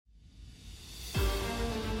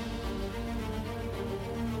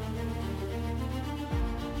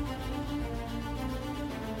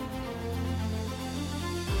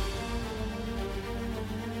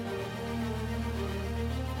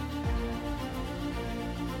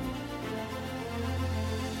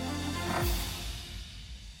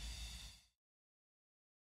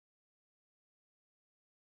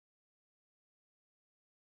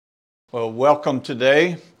Well, welcome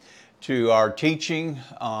today to our teaching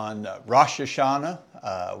on Rosh Hashanah.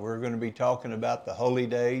 We're going to be talking about the holy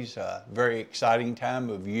days, a very exciting time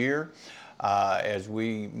of year as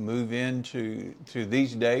we move into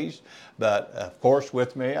these days. But of course,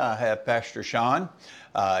 with me, I have Pastor Sean.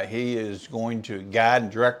 He is going to guide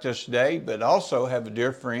and direct us today, but also have a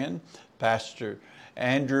dear friend, Pastor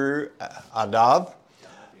Andrew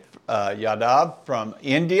Yadav from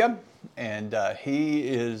India. And he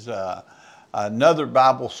is another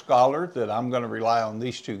Bible scholar that I'm going to rely on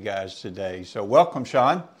these two guys today. So welcome,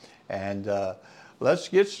 Sean, and let's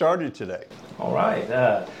get started today. All right.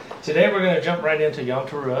 Today we're going to jump right into Yom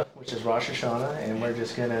Teruah, which is Rosh Hashanah, and we're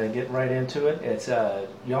just going to get right into it. It's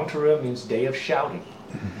Yom Teruah means day of shouting.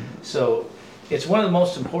 So it's one of the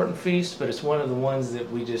most important feasts, but it's one of the ones that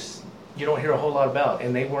you don't hear a whole lot about,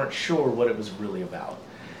 and they weren't sure what it was really about.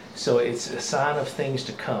 So it's a sign of things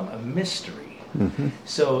to come, a mystery. Mm-hmm.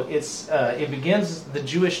 So it begins the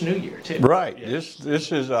Jewish New Year too. Right. Yeah.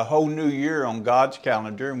 This is a whole new year on God's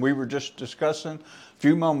calendar, and we were just discussing a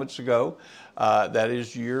few moments ago that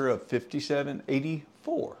is year of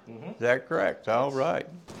 5784. Mm-hmm. Is that correct? Yes. All right.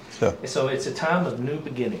 So it's a time of new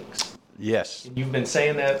beginnings. Yes. You've been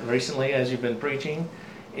saying that recently as you've been preaching.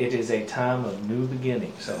 It is a time of new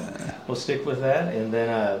beginnings. So we'll stick with that. And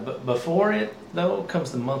then before it, though,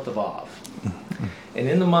 comes the month of Av. And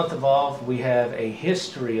in the month of Av, we have a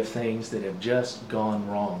history of things that have just gone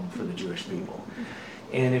wrong for the Jewish people.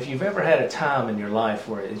 And if you've ever had a time in your life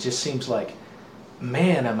where it just seems like,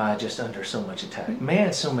 man, am I just under so much attack.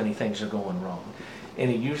 Man, so many things are going wrong. And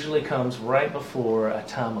it usually comes right before a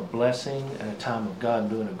time of blessing and a time of God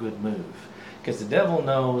doing a good move. Because the devil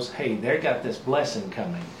knows, hey, they've got this blessing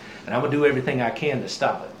coming, and I'm going to do everything I can to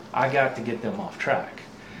stop it. I got to get them off track.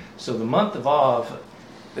 So the month of Av,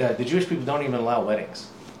 the Jewish people don't even allow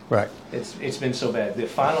weddings. Right. It's been so bad. The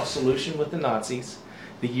final solution with the Nazis,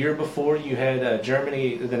 the year before you had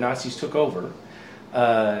Germany, the Nazis took over.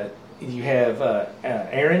 You have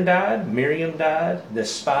Aaron died, Miriam died, the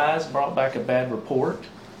spies brought back a bad report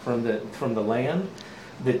from the land.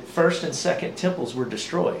 The first and second temples were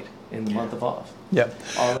destroyed in the month of Av. Yeah.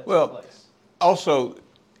 Well, also,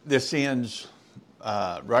 this ends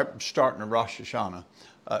right starting of Rosh Hashanah,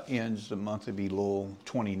 ends the month of Elul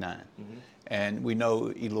 29. Mm-hmm. And we know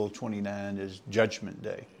Elul 29 is Judgment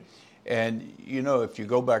Day. And, you know, if you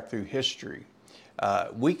go back through history,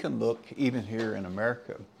 we can look, even here in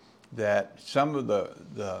America, that some of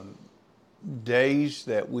the days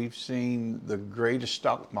that we've seen the greatest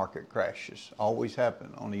stock market crashes always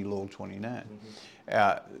happen on Elul 29.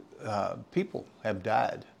 Mm-hmm. People have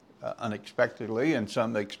died unexpectedly and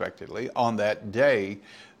some expectedly on that day,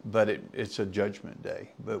 but it's a judgment day.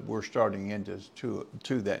 But we're starting into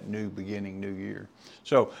to that new beginning, new year.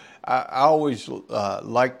 So I always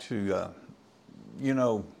like to,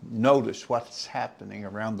 notice what's happening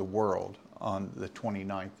around the world on the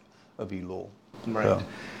 29th of Elul. Right.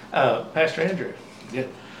 Pastor Andrew. Yeah.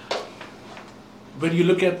 When you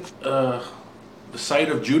look at the side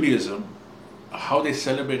of Judaism, how they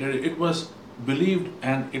celebrated it, it was believed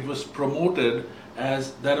and it was promoted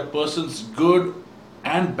as that a person's good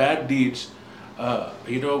and bad deeds,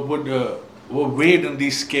 were weighed in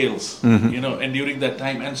these scales, mm-hmm. And during that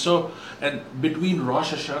time. And between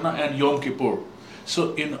Rosh Hashanah and Yom Kippur.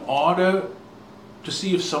 So in order to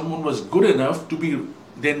see if someone was good enough to be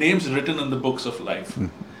their names written in the books of life.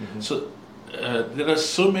 Mm-hmm. So there are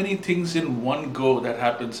so many things in one go that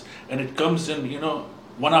happens, and it comes in,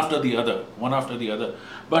 one after the other.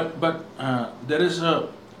 But there is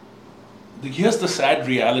here's the sad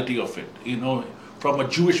reality of it, from a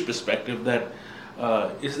Jewish perspective, that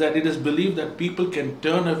is that it is believed that people can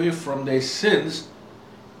turn away from their sins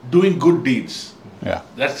doing good deeds. Yeah,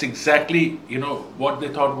 that's exactly what they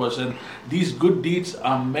thought was, and these good deeds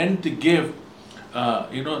are meant to give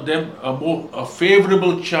them a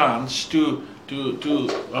favorable chance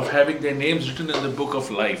of having their names written in the book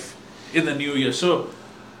of life in the new year.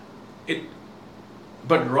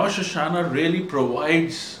 But Rosh Hashanah really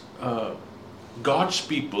provides God's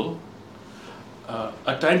people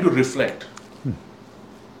a time to reflect,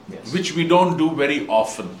 yes. Which we don't do very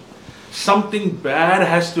often. Something bad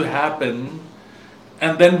has to happen,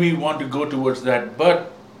 and then we want to go towards that.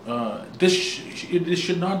 But this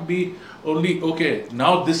should not be only, okay,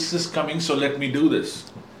 now this is coming, so let me do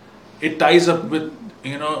this. It ties up with,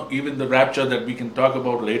 even the rapture that we can talk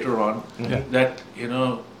about later on, mm-hmm. that,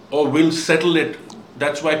 we'll settle it.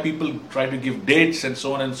 That's why people try to give dates and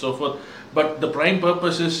so on and so forth. But the prime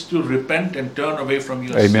purpose is to repent and turn away from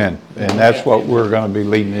your sin. Amen. And that's what we're going to be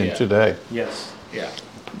leading in today. Yes. Yeah.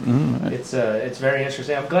 It's very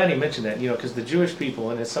interesting. I'm glad he mentioned that, because the Jewish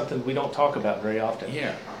people, and it's something we don't talk about very often.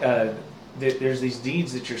 Yeah. There's these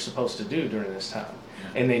deeds that you're supposed to do during this time,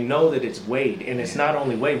 and they know that it's weighed, and it's not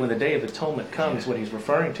only weighed. When the Day of Atonement comes, what he's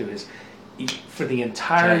referring to is for the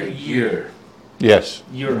entire year. Yes.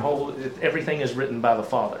 Your whole everything is written by the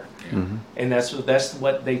Father, and that's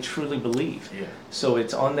what they truly believe. Yeah. So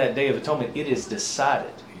it's on that Day of Atonement. It is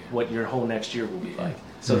decided what your whole next year will be like.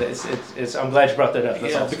 So it's I'm glad you brought that up.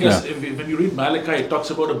 That's awesome. Because when you read Malachi, it talks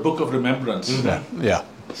about a book of remembrance. Yeah.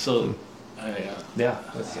 So,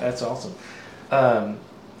 that's awesome.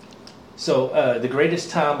 So the greatest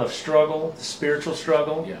time of struggle, the spiritual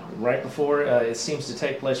struggle, right before it seems to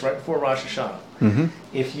take place right before Rosh Hashanah.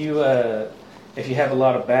 If you have a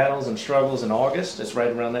lot of battles and struggles in August, it's right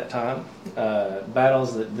around that time.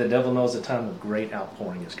 Battles that the devil knows a time of great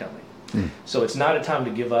outpouring is coming. So it's not a time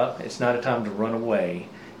to give up. It's not a time to run away.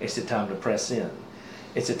 It's a time to press in.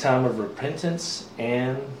 It's a time of repentance,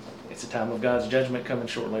 and it's a time of God's judgment coming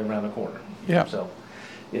shortly around the corner. Yeah. So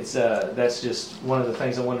it's that's just one of the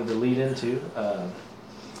things I wanted to lead into.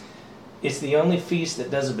 It's the only feast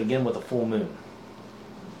that doesn't begin with a full moon.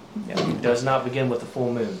 It does not begin with a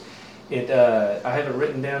full moon. I have it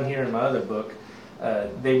written down here in my other book.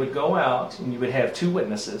 They would go out, and you would have two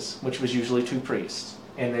witnesses, which was usually two priests,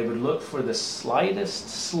 and they would look for the slightest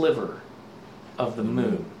sliver of the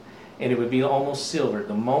moon, and it would be almost silver.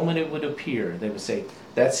 The moment it would appear, they would say,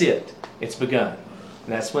 "That's it. It's begun."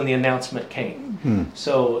 And that's when the announcement came.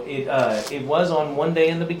 So it was on one day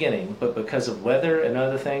in the beginning, but because of weather and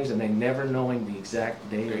other things, and they never knowing the exact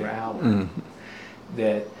day or hour,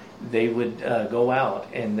 that they would go out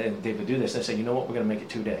and they would do this. They say, "You know what? We're going to make it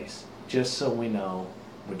 2 days, just so we know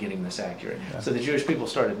we're getting this accurate." So the Jewish people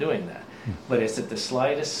started doing that. But it's at the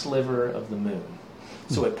slightest sliver of the moon.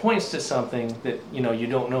 So it points to something that, you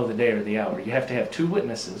don't know the day or the hour. You have to have two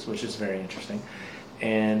witnesses, which is very interesting,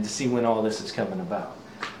 and to see when all this is coming about.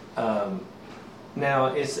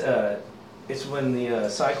 Now, it's when the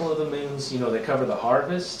cycle of the moons, they cover the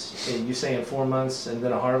harvest, and you say in 4 months, and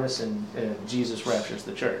then a harvest, and Jesus raptures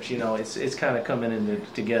the church. It's kind of coming in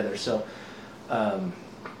together. So I'm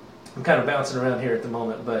kind of bouncing around here at the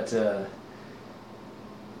moment, but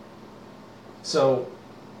so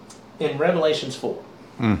in Revelations 4,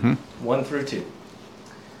 1 through 2,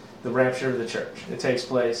 the rapture of the church. It takes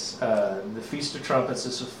place, the Feast of Trumpets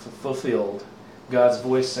is fulfilled. God's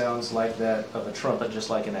voice sounds like that of a trumpet, just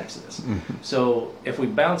like in Exodus. So if we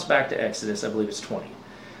bounce back to Exodus, I believe it's 20,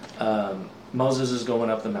 Moses is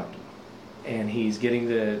going up the mountain, and he's getting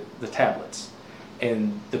the tablets.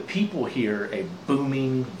 And the people hear a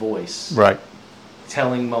booming voice. Right.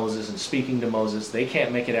 Telling Moses and speaking to Moses. They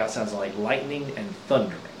can't make it out. Sounds like lightning and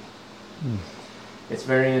thundering. It's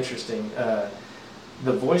very interesting.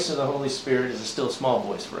 The voice of the Holy Spirit is a still small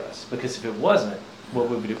voice for us, because if it wasn't, what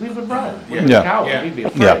would we do? We would run. We'd be coward. We'd be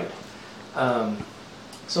afraid.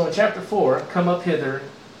 So in chapter 4, come up hither,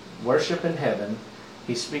 worship in heaven.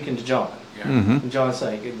 He's speaking to John. And John's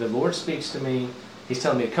saying, the Lord speaks to me. He's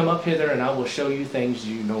telling me to come up hither, and I will show you things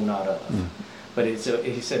you know not of. But he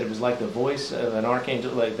said it was like the voice of an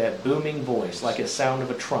archangel, like that booming voice, like a sound of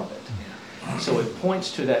a trumpet. So it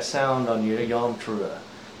points to that sound on Yom Teruah,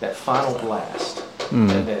 that final blast,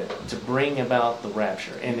 to bring about the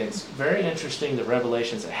rapture. And it's very interesting that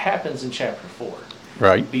Revelations, it happens in chapter 4.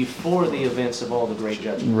 Right. Before the events of all the great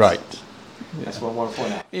judgments. Right. That's what I want to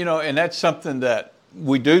point out. And that's something that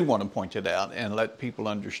we do want to point it out and let people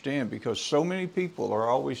understand, because so many people are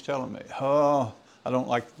always telling me, "Oh, I don't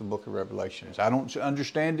like the book of Revelations. I don't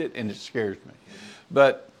understand it, and it scares me."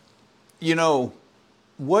 But,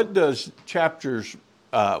 what does chapters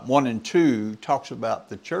 1 and 2 talks about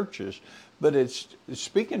the churches, but it's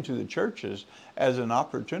speaking to the churches as an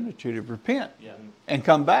opportunity to repent and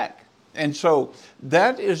come back. And so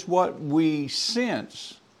that is what we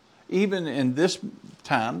sense, even in this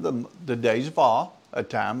time, the days of awe, a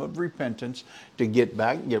time of repentance, to get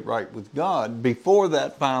back and get right with God before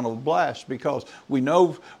that final blast, because we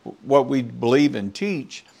know what we believe and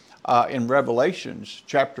teach in Revelations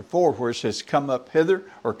chapter 4, where it says, "Come up hither,"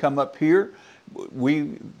 or "Come up here."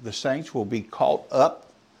 We, the saints, will be caught up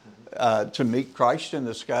to meet Christ in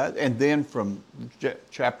the sky. And then from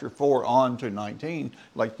chapter 4 on to 19,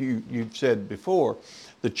 like you've said before,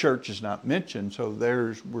 the church is not mentioned. So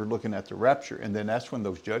we're looking at the rapture. And then that's when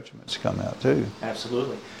those judgments come out too.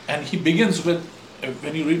 Absolutely. And he begins with,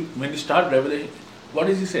 when you start Revelation, what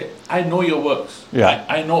does he say? "I know your works." Yeah.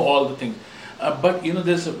 I know all the things. But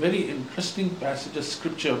there's a very interesting passage of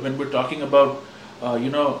scripture when we're talking about,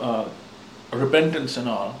 repentance and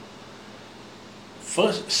all.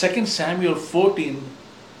 2 Samuel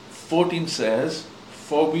 14 says,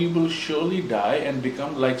 for we will surely die and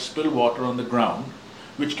become like spilled water on the ground,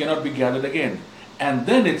 which cannot be gathered again. And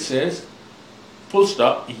then it says, full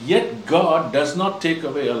stop, yet God does not take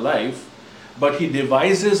away a life, but he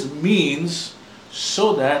devises means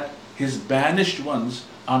so that his banished ones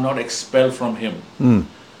are not expelled from him.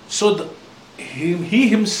 So he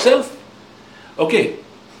himself, okay,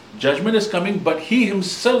 judgment is coming, but he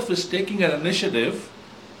himself is taking an initiative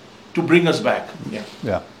to bring us back. Yeah.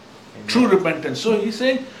 Yeah. True repentance. So he's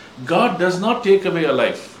saying, God does not take away a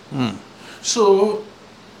life. So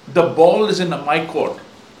the ball is in my court,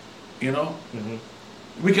 you know.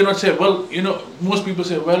 We cannot say, well, you know, most people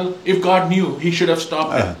say, well, if God knew, he should have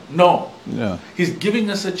stopped it. No. He's giving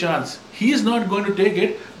us a chance. He is not going to take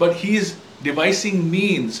it, but he is devising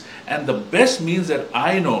means. And the best means that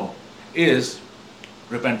I know is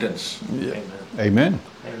repentance. Yeah. Amen. Amen.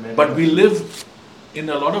 Amen. But we live in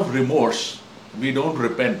a lot of remorse. We don't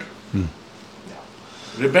repent.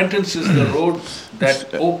 Repentance is the road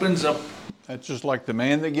that opens up. That's just like the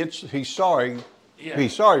man that he's sorry. Yeah.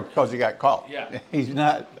 He's sorry because he got caught. Yeah. He's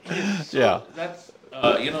not. So Yeah. That's,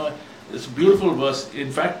 you know, it's a beautiful verse.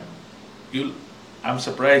 In fact, I'm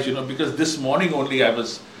surprised, you know, because this morning only I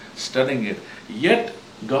was studying it. Yet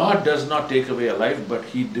God does not take away a life, but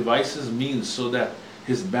he devises means so that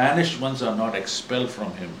his banished ones are not expelled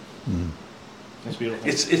from him. That's beautiful.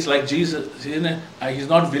 It's like Jesus, you know, he's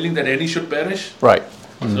not willing that any should perish. Right.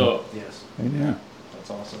 So Yes. Yeah.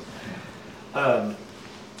 That's awesome.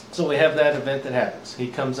 So we have that event that happens. He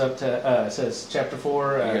comes up to, it says, chapter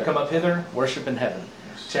 4, come up hither, worship in heaven.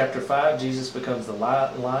 Chapter 5, Jesus becomes the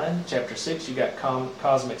lion. Chapter 6, you got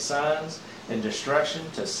cosmic signs and destruction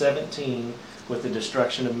to 17 with the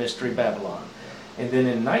destruction of Mystery Babylon. And then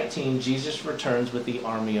in 19, Jesus returns with the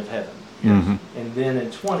army of heaven. And then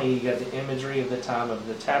in 20, you got the imagery of the time of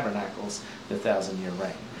the tabernacles, the 1,000-year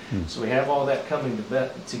reign. So we have all that coming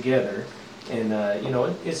together. And, you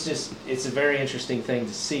know, it's a very interesting thing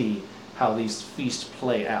to see how these feasts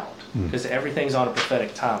play out. Because everything's on a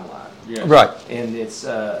prophetic timeline. yeah. Right. And it's,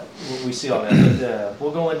 we see all that. But,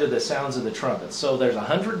 we'll go into the sounds of the trumpets. So there's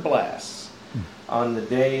 100 blasts on the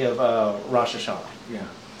day of Rosh Hashanah. Yeah.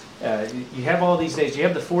 You have all these days. You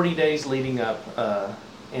have the 40 days leading up,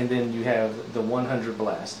 and then you have the 100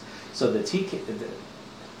 blast. So the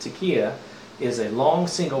tekiah is a long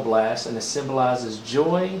single blast, and it symbolizes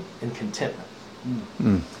joy and contentment.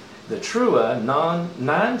 The Teruah,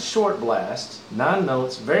 9 short blasts, 9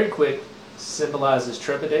 notes, very quick, symbolizes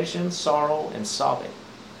trepidation, sorrow, and sobbing.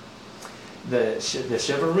 The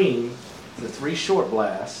Shevarim, the 3 short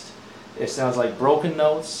blasts, it sounds like broken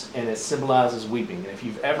notes, and it symbolizes weeping. And if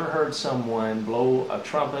you've ever heard someone blow a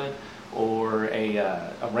trumpet or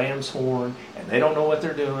a ram's horn, and they don't know what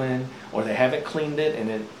they're doing, or they haven't cleaned it,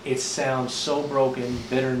 and it sounds so broken,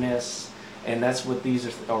 bitterness, and that's what these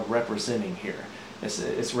are representing here.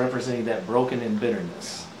 It's representing that broken and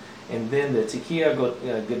bitterness. And then the Tekiah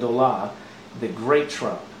Gedolah, the great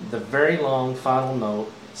trump, the very long final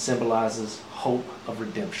note, symbolizes hope of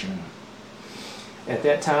redemption. At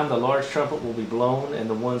that time, the large trumpet will be blown, and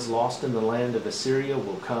the ones lost in the land of Assyria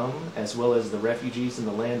will come, as well as the refugees in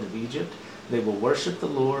the land of Egypt. They will worship the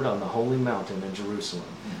Lord on the holy mountain in Jerusalem.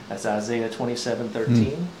 That's Isaiah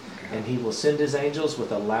 27:13. And he will send his angels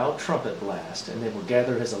with a loud trumpet blast, and they will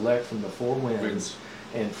gather his elect from the 4 winds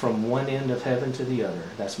and from one end of heaven to the other.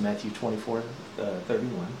 That's Matthew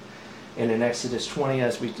 24:31. And in Exodus 20,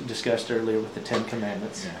 as we discussed earlier with the 10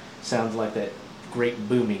 Commandments, sounds like that great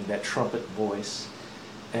booming, that trumpet voice.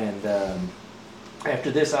 And after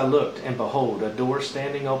this I looked, and behold, a door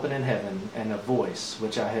standing open in heaven, and a voice,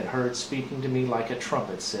 which I had heard speaking to me like a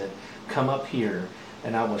trumpet, said, "Come up here,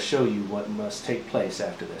 and I will show you what must take place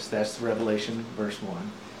after this." That's Revelation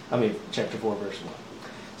chapter 4, verse 1.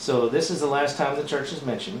 So this is the last time the church is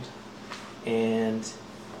mentioned, and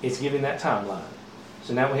it's giving that timeline.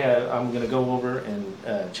 So now I'm going to go over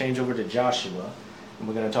and change over to Joshua, and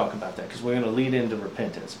we're going to talk about that, because we're going to lead into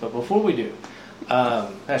repentance. But before we do,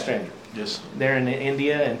 Pastor Andrew, Yes. they're in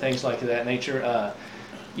India and things like that nature.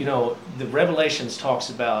 You know, the Revelations talks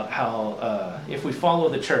about how if we follow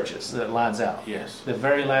the churches that lines out, Yes. the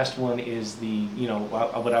very last one is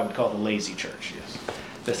what I would call the lazy church,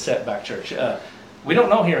 the setback church. We don't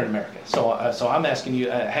know here in America, so I'm asking you: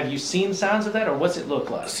 have you seen signs of that, or what's it look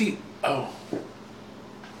like? See,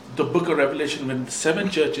 the book of Revelation, when the 7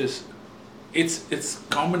 churches, it's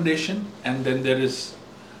commendation, and then there is,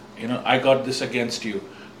 I got this against you.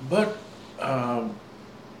 But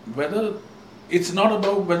whether it's not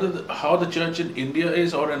about how the church in India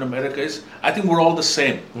is or in America is, I think we're all the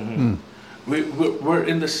same. We're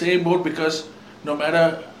in the same boat, because no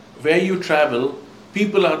matter where you travel,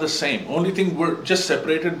 people are the same. Only thing, we're just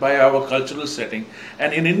separated by our cultural setting.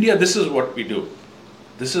 And in India, this is what we do.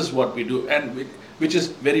 This is what we do, and which is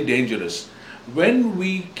very dangerous. When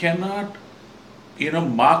we cannot,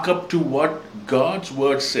 mark up to what God's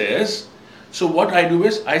word says, so what I do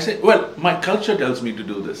is I say, well, my culture tells me to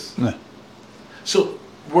do this. Yeah. So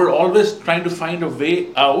we're always trying to find a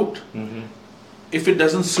way out if it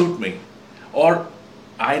doesn't suit me. Or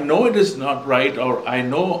I know it is not right, or I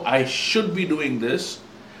know I should be doing this.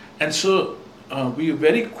 And so we are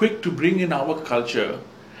very quick to bring in our culture.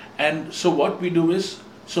 And so what we do is,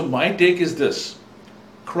 so my take is this: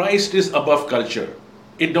 Christ is above culture.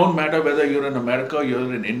 It don't matter whether you're in America or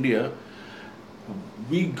you're in India.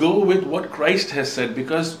 We go with what Christ has said,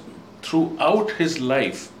 because throughout his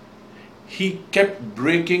life, he kept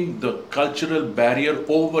breaking the cultural barrier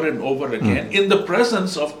over and over again in the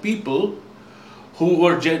presence of people who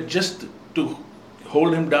were just to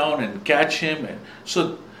hold him down and catch him. And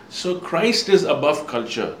so Christ is above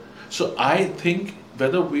culture. So I think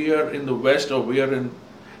whether we are in the West or we are in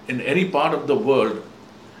any part of the world,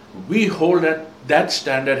 we hold that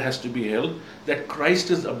standard has to be held, that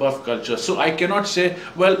Christ is above culture. So I cannot say,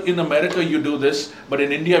 well, in America you do this, but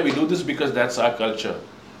in India we do this because that's our culture.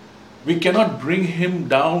 We cannot bring him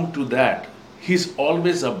down to that. He's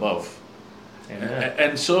always above. Amen.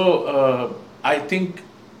 And so I think,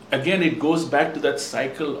 again, it goes back to that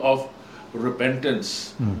cycle of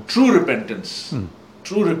repentance. True repentance.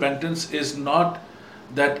 True repentance is not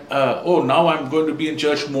that, now I'm going to be in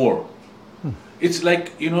church more. It's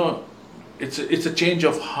like, it's a change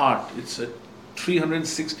of heart. It's a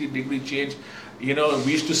 360-degree change.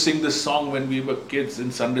 We used to sing this song when we were kids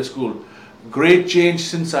in Sunday school. Great change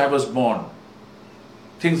since I was born.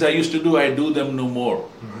 Things I used to do, I do them no more.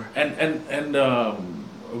 And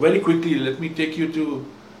very quickly, let me take you to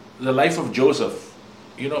the life of Joseph.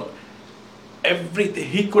 Everything,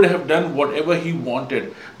 he could have done whatever he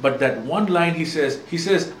wanted, but that one line he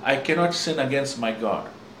says, I cannot sin against my God.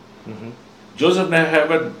 Joseph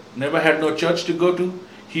never had no church to go to.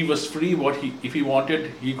 He was free. If he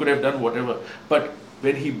wanted, he could have done whatever. But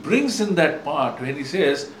when he brings in that part, when he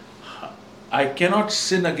says, I cannot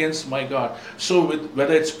sin against my God. So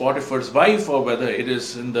whether it's Potiphar's wife or whether it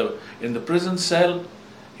is in the prison cell,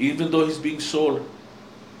 even though he's being sold,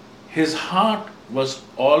 his heart was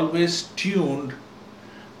always tuned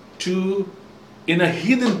to in a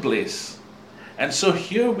heathen place. And so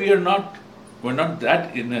here we're not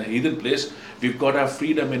that in a heathen place. We've got our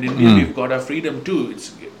freedom in India. We've got our freedom too.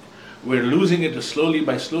 We're losing it slowly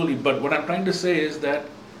by slowly. But what I'm trying to say is that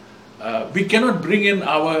we cannot bring in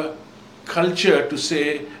our culture to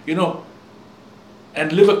say,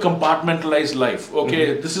 and live a compartmentalized life.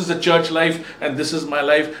 Okay, this is the church life and this is my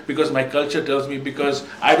life because my culture tells me, because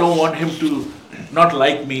I don't want him to not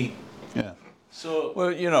like me. Yeah. So,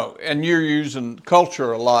 Well, and you're using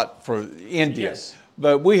culture a lot for India. Yes.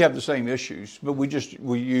 But we have the same issues, but we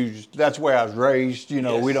use, that's where I was raised,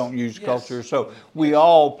 Yes. we don't use Yes. culture. So we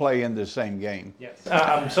all play in the same game. Yes.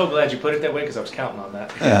 I'm so glad you put it that way because I was counting on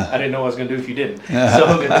that. I didn't know what I was going to do if you didn't.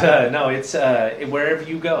 So no, it's wherever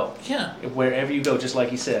you go. yeah. Wherever you go, just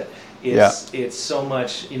like you said, it's so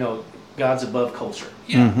much, God's above culture.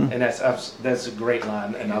 Yeah. And that's a great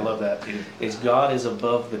line, and I love that. Is God is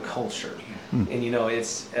above the culture. And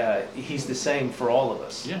it's he's the same for all of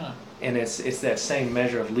us. Yeah. And it's that same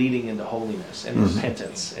measure of leading into holiness and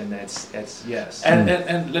repentance, and that's yes.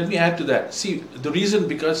 And let me add to that. See, the reason,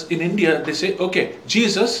 because in India they say, okay,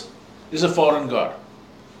 Jesus is a foreign god.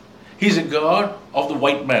 He's a god of the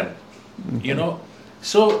white man.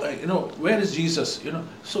 So where is Jesus?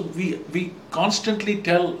 So we constantly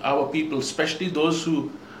tell our people, especially those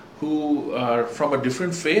who are from a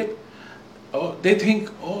different faith. They think,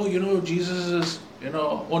 Jesus is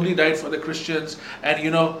only died for the Christians,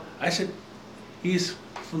 and I said, he's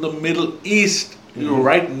from the Middle East,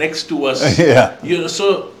 right next to us. Yeah.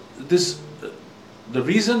 So the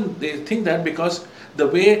reason they think that, because the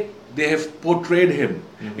way they have portrayed him,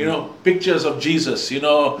 pictures of Jesus,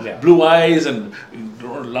 blue eyes and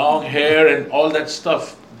long hair and all that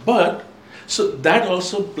stuff. But so that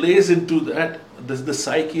also plays into that the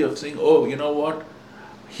psyche of saying, what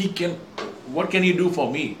can he do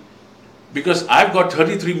for me? Because I've got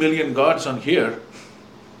 33 million gods on here.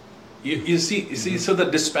 You see, so the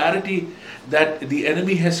disparity that the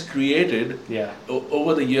enemy has created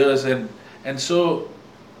over the years, and so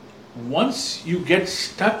once you get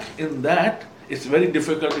stuck in that, it's very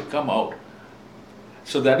difficult to come out.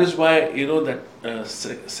 So that is why that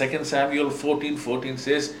 2 Samuel 14:14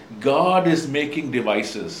 says, God is making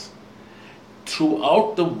devices.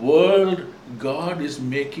 Throughout the world, God is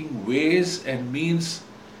making ways and means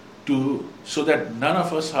so that none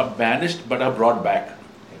of us are banished but are brought back.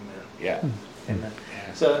 Amen. Yeah. Amen.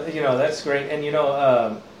 So, that's great. And,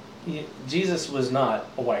 Jesus was not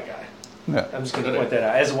a white guy. Yeah. I'm just going to point that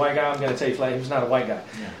out. As a white guy, I'm going to tell you flat, he was not a white guy.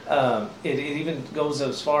 Yeah. It even goes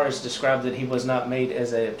as far as describe that he was not made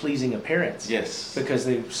as a pleasing appearance. Yes. Because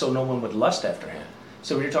so no one would lust after him.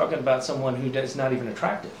 So we're talking about someone who is not even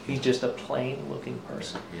attractive. He's just a plain-looking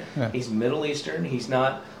person. Yeah. He's Middle Eastern. He's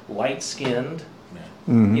not light-skinned.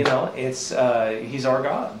 Yeah. He's our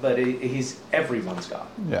God, but he's everyone's God.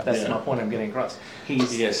 Yeah. That's my point I'm getting across.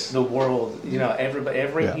 He's the world.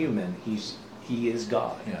 Every human. He is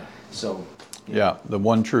God. Yeah. So. Yeah, the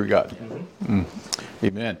one true God. Mm-hmm.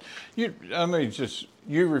 Amen.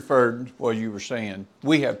 You referred, you were saying,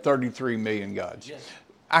 we have 33 million gods. Yes.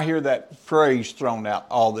 I hear that phrase thrown out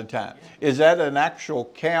all the time. Is that an actual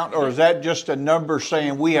count, or is that just a number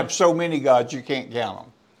saying we have so many gods you can't count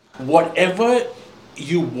them? Whatever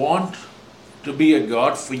you want to be a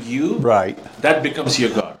god for you, Right. that becomes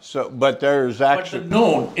your god. So, but there's actually But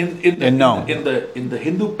the known in the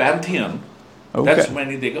Hindu pantheon, that's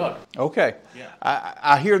many they got. Okay. Yeah.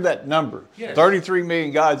 I hear that number. Yes. 33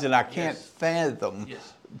 million gods, and I can't fathom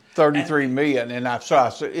 33 million. And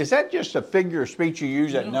is that just a figure of speech you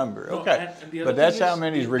use, that number? No, okay. and the other But that's thing how is-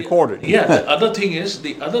 many is recorded. Yeah, the other thing is,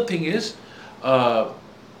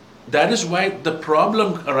 that is why the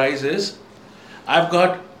problem arises. I've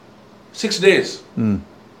got 6 days. And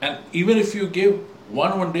even if you give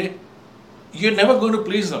one day, you're never going to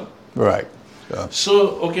please them. Right.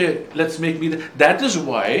 So, okay, let's make me that is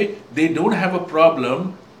why they don't have a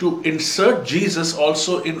problem to insert Jesus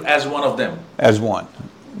also in as one of them. As one.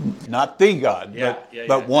 Not the God,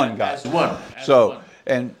 but one God. As one.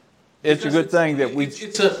 And it's a good thing that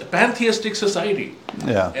it's a pantheistic society.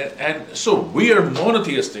 Yeah. And so we are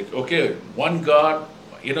monotheistic, okay, one God,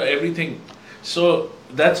 everything. So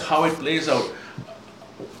that's how it plays out.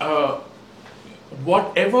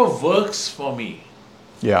 Whatever works for me.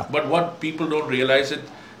 Yeah. But what people don't realize it,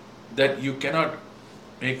 that you cannot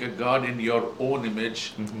make a God in your own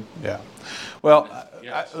image. Yeah. Well,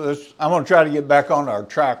 Yes. I'm going to try to get back on our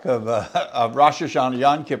track of Rosh Hashanah,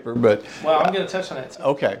 Yom Kippur, but... Well, I'm going to touch on that too.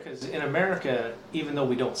 Okay. Because in America, even though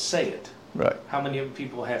we don't say it, Right. how many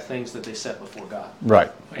people have things that they set before God? Right.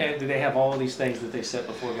 And they have all these things that they set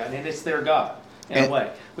before God, and it's their God in a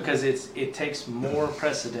way, because it takes more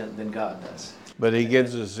precedent than God does. But he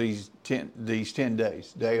gives us these 10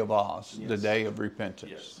 days, Day of Oz, the day of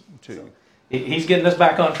repentance. Yes. Too. He's getting us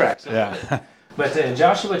back on track. So. Yeah. But in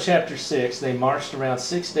Joshua chapter 6, they marched around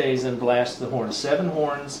 6 days and blasted the horns. 7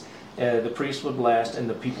 horns the priest would blast, and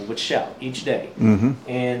the people would shout each day. Mm-hmm.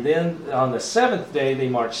 And then on the 7th day, they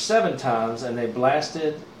marched 7 times, and they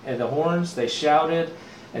blasted the horns, they shouted,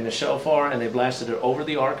 and the shofar, and they blasted it over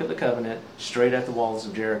the Ark of the Covenant, straight at the walls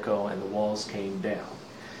of Jericho, and the walls came down.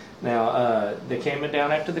 Now, they came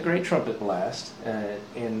down after the great trumpet blast,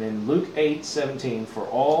 and in Luke 8:17, for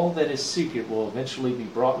all that is secret will eventually be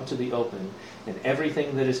brought into the open, and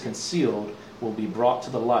everything that is concealed will be brought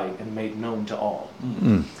to the light and made known to all.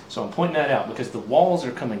 Mm-hmm. So I'm pointing that out because the walls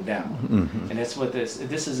are coming down, and that's what this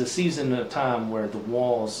is a season of time where the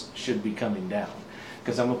walls should be coming down.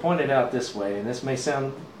 Because I'm going to point it out this way, and this may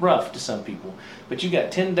sound rough to some people, but you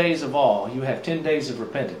got 10 days of awe, you have 10 days of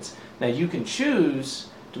repentance. Now you can choose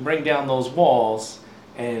to bring down those walls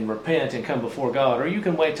and repent and come before God, or you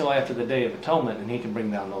can wait till after the Day of Atonement and He can bring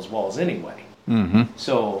down those walls anyway. Mm-hmm.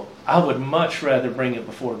 So I would much rather bring it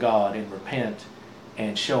before God and repent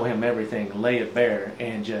and show Him everything, lay it bare,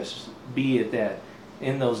 and just be at that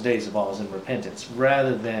in those days of awe and repentance,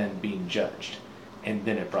 rather than being judged and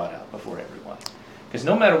then it brought out before everyone. Because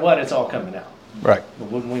no matter what, it's all coming out. Right. But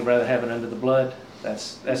wouldn't we rather have it under the blood?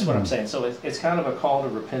 That's what I'm saying. So it's kind of a call to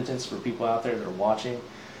repentance for people out there that are watching.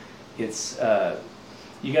 It's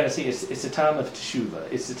you got to see it's a time of teshuvah.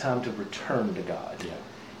 It's a time to return to God. Yeah.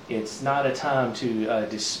 It's not a time to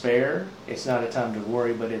despair. It's not a time to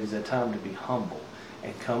worry, but it is a time to be humble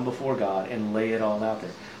and come before God and lay it all out there.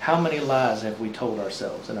 How many lies have we told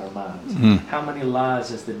ourselves in our minds? How many lies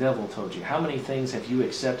has the devil told you? How many things have you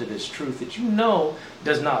accepted as truth that you know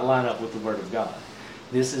does not line up with the Word of God?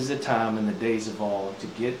 This is a time in the days of awe to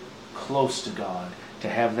get close to God, to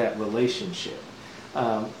have that relationship.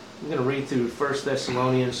 I'm going to read through 1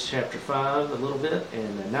 Thessalonians chapter 5 a little bit.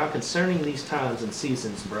 And now concerning these times and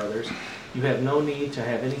seasons, brothers, you have no need to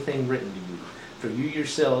have anything written to you. For you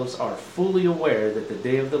yourselves are fully aware that the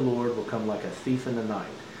day of the Lord will come like a thief in the night.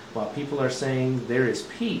 While people are saying there is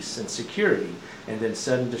peace and security, and then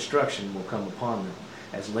sudden destruction will come upon them,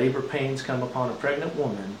 as labor pains come upon a pregnant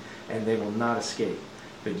woman, and they will not escape.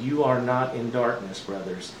 But you are not in darkness,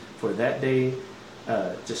 brothers, for that day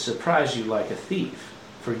to surprise you like a thief.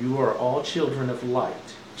 For you are all children of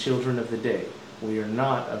light, children of the day. We are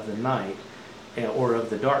not of the night or of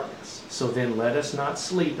the darkness. So then let us not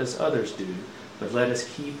sleep as others do, but let us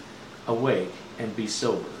keep awake and be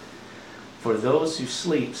sober. For those who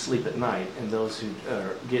sleep, sleep at night, and those who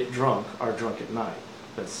get drunk are drunk at night.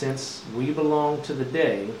 But since we belong to the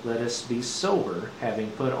day, let us be sober,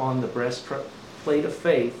 having put on the breastplate of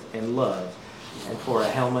faith and love, and for a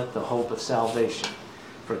helmet the hope of salvation.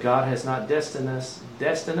 For God has not destined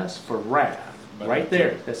us for wrath. Right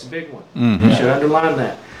there, that's a big one. You should underline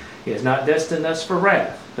that. He has not destined us for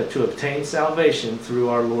wrath, but to obtain salvation through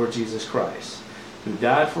our Lord Jesus Christ, who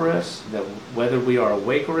died for us, that whether we are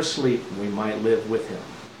awake or asleep, we might live with him.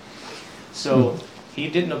 So he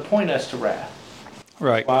didn't appoint us to wrath.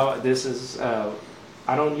 Right. While this is, I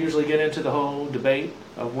don't usually get into the whole debate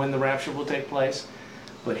of when the rapture will take place,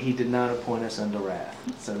 but he did not appoint us unto wrath.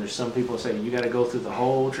 So there's some people say you got to go through the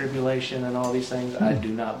whole tribulation and all these things. I do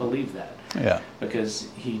not believe that. Yeah. Because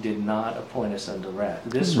he did not appoint us unto wrath.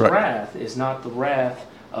 This Right. wrath is not the wrath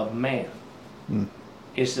of man.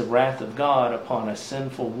 It's the wrath of God upon a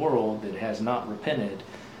sinful world that has not repented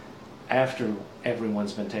after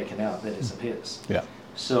everyone's been taken out that is of his. Yeah.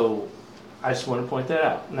 So I just want to point that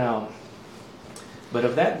out. Now, but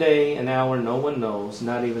of that day and hour no one knows,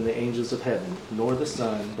 not even the angels of heaven, nor the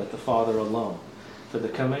Son, but the Father alone. For the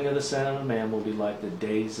coming of the Son of Man will be like the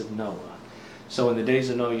days of Noah. So in the days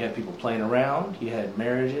of Noah, you had people playing around, you had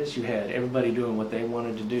marriages, you had everybody doing what they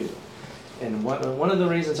wanted to do. And one of the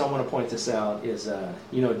reasons I want to point this out is,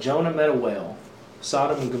 Jonah met a whale,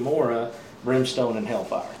 Sodom and Gomorrah, brimstone and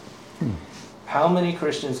hellfire. How many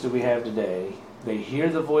Christians do we have today? They hear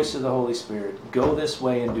the voice of the Holy Spirit, go this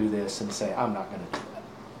way and do this, and say, I'm not going to do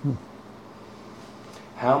that.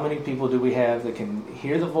 How many people do we have that can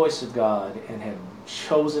hear the voice of God and have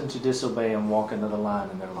chosen to disobey and walk into the line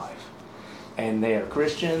in their life? And they are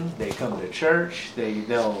Christian, they come to church,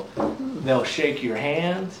 they'll shake your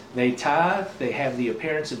hand, they tithe, they have the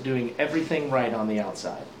appearance of doing everything right on the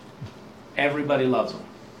outside. Everybody loves them,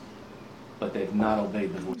 but they've not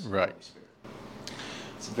obeyed the voice of the Holy Spirit.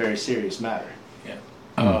 It's a very serious matter.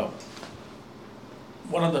 Yeah.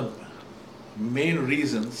 One of the main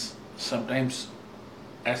reasons sometimes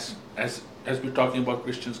as we're talking about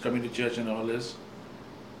Christians coming to church and all this,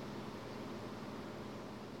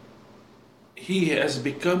 he has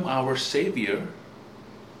become our Savior,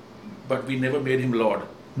 but we never made him Lord.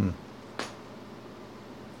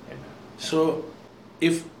 So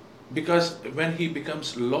because when he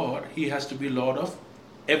becomes Lord, he has to be Lord of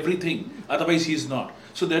everything, otherwise he's not.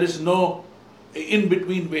 So there is no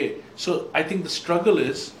in-between way. So I think the struggle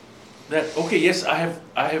is that, okay, yes, I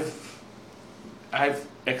have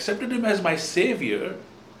accepted him as my Savior,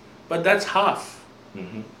 but that's half.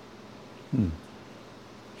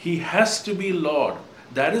 He has to be Lord.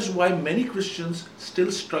 That is why many Christians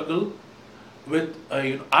still struggle with,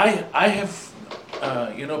 I have,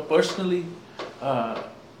 personally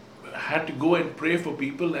had to go and pray for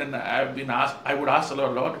people, and I would ask the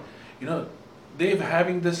Lord, they're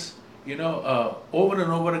having this, over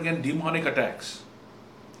and over again, demonic attacks,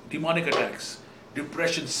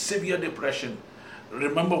 depression, severe depression.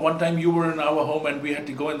 Remember one time you were in our home and we had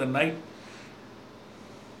to go in the night,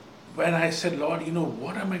 when I said, Lord,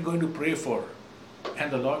 what am I going to pray for? And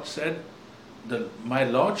the Lord said, my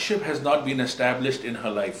Lordship has not been established in her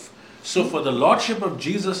life. So for the Lordship of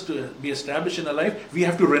Jesus to be established in her life, we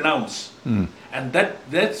have to renounce. And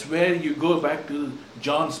that's where you go back to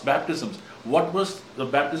John's baptisms. What was the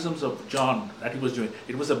baptisms of John that he was doing?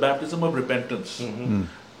 It was a baptism of repentance.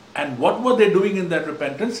 And what were they doing in that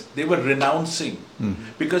repentance? They were renouncing.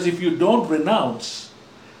 Because if you don't renounce,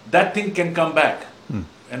 that thing can come back.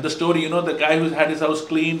 And the story, the guy who had his house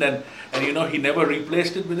cleaned and he never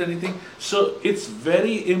replaced it with anything. So it's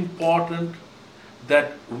very important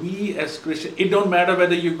that we as Christians, it don't matter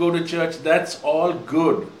whether you go to church, that's all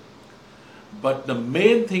good. But the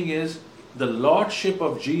main thing is the Lordship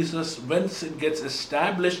of Jesus, once it gets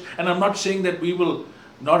established, and I'm not saying that we will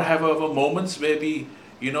not have our moments where we,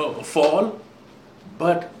 fall,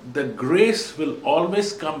 but the grace will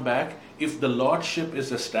always come back if the Lordship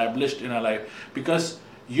is established in our life. Because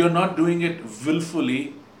you're not doing it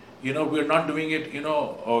willfully. We're not doing it,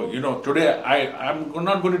 today I'm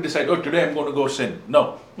not going to decide, today I'm going to go sin.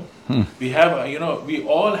 No. We have, we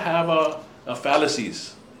all have a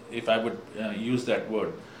fallacies, if I would use that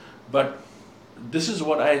word. But this is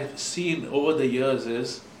what I've seen over the years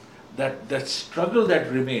is that struggle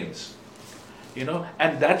that remains,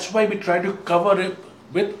 and that's why we try to cover it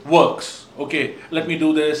with works. Okay, let me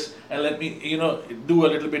do this, and let me, do a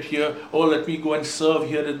little bit here, or let me go and serve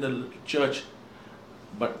here in the church.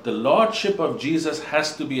 But the lordship of Jesus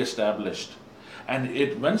has to be established.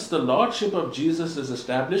 And once the lordship of Jesus is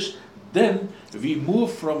established, then we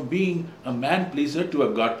move from being a man pleaser to a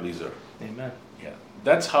God pleaser. Amen. Yeah,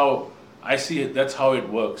 that's how I see it. That's how it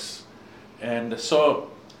works. And so,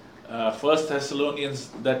 1 Thessalonians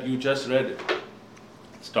that you just read,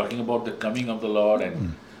 it's talking about the coming of the Lord,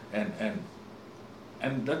 and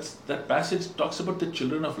that passage talks about the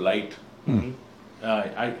children of light. Mm-hmm.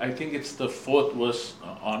 I think it's the 4th verse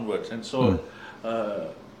onwards, and so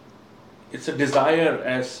it's a desire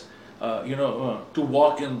as to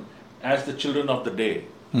walk in as the children of the day,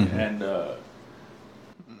 and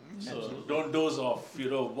so don't doze off.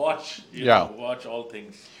 Watch. Watch all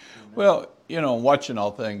things. Well, watching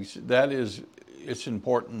all things, it's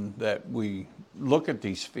important that we look at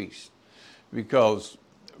these feasts, because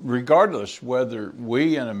regardless whether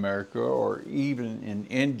we in America or even in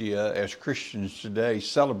India as Christians today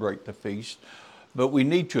celebrate the feast, but we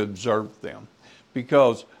need to observe them,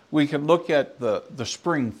 because we can look at the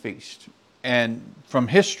spring feast, and from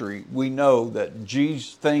history we know that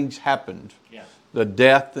things happened. Yeah. The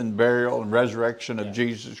death and burial and resurrection of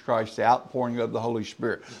Jesus Christ, the outpouring of the Holy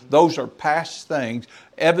Spirit. Those are past things,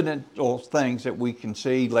 evidential things that we can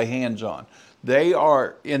see, lay hands on. They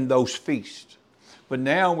are in those feasts. But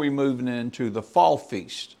now we're moving into the fall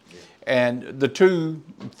feast. And the 2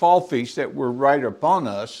 fall feasts that were right upon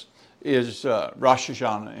us is Rosh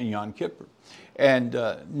Hashanah and Yom Teruah. And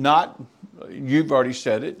you've already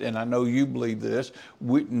said it, and I know you believe this,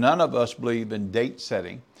 none of us believe in date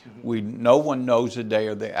setting. No one knows the day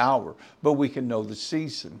or the hour, but we can know the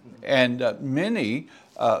season. And many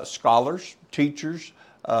scholars, teachers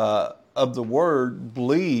of the Word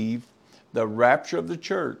believe the rapture of the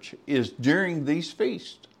church is during these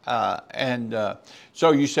feasts.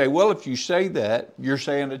 So you say, well, if you say that, you're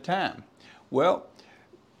saying a time. Well,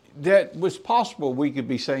 that was possible. We could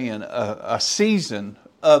be saying a season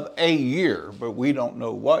of a year, but we don't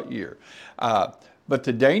know what year. But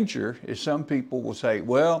the danger is some people will say,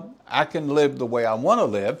 well, I can live the way I want to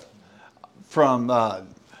live from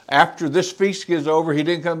after this feast is over, he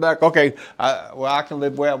didn't come back. Okay, I can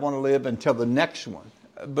live the way I want to live until the next one.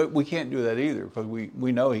 But we can't do that either, because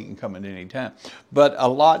we know he can come at any time. But a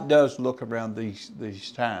lot does look around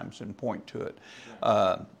these times and point to it.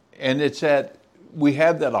 And it's that we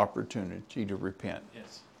have that opportunity to repent.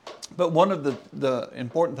 Yes. But one of the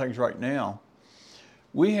important things right now,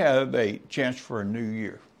 we have a chance for a new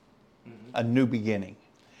year, a new beginning.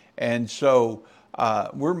 And so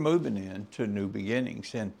we're moving into new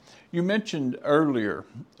beginnings. And you mentioned earlier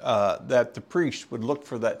that the priest would look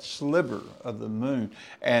for that sliver of the moon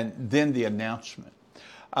and then the announcement.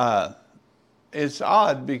 It's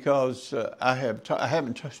odd because I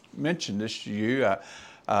haven't mentioned this to you.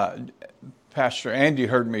 Pastor Andy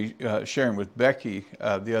heard me sharing with Becky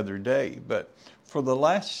the other day, but for the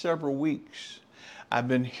last several weeks, I've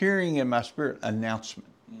been hearing in my spirit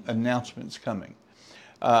announcements coming.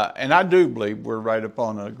 And I do believe we're right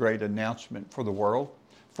upon a great announcement for the world,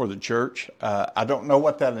 for the church. I don't know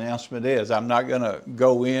what that announcement is. I'm not going to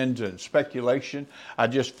go into speculation. I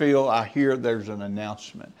just I hear there's an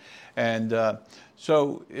announcement. And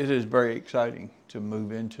so it is very exciting to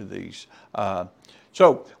move into these.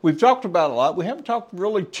 So we've talked about a lot. We haven't talked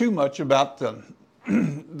really too much about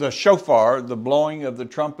the shofar, the blowing of the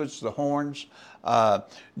trumpets, the horns.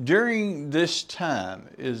 During this time,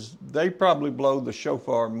 they probably blow the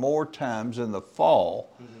shofar more times in the fall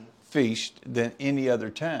feast than any other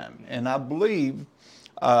time. And I believe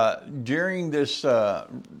during this the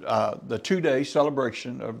 2-day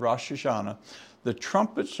celebration of Rosh Hashanah, the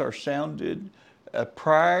trumpets are sounded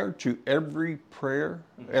prior to every prayer,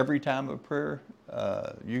 every time of prayer.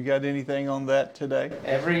 You got anything on that today?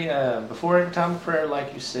 Before every time of prayer,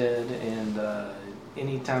 like you said, and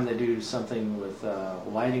any time they do something with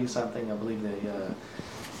lighting something, I believe the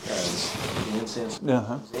incense,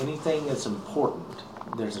 anything that's important,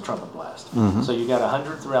 there's a trumpet blast. So you got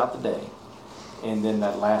 100 throughout the day, and then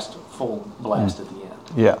that last full blast at the end.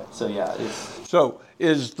 Yeah. So yeah. So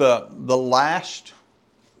is the last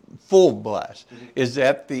full blast, is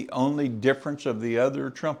that the only difference of the other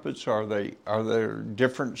trumpets? Are there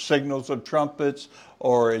different signals of trumpets,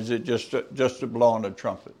 or is it just a blowing a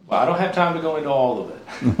trumpet? Well, I don't have time to go into all of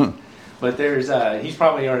it. But there's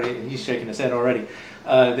he's shaking his head already.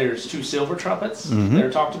 There's 2 silver trumpets that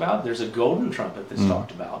are talked about. There's a golden trumpet that's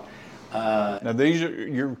talked about. Now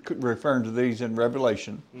you're referring to these in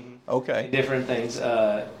Revelation. Okay. Different things.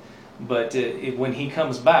 But when he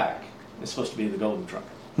comes back, it's supposed to be the golden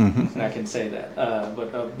trumpet. And I can say that.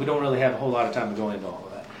 But we don't really have a whole lot of time to go into all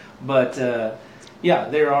of that. But Yeah,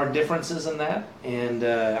 there are differences in that, and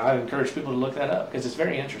I encourage people to look that up because it's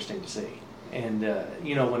very interesting to see. And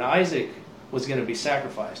when Isaac was going to be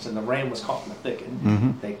sacrificed and the ram was caught in the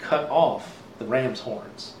thicket, they cut off the ram's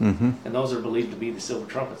horns, and those are believed to be the silver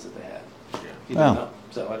trumpets that they had. You don't know.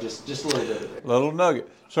 So I just a little bit of it. Little nugget.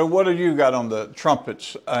 So what have you got on the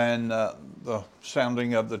trumpets and the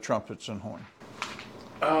sounding of the trumpets and horn?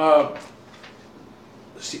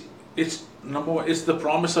 See, it's number one. It's the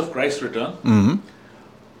promise of Christ's return.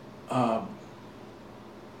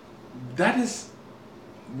 That is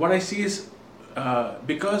what I see is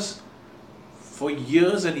because for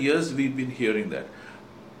years and years we've been hearing that.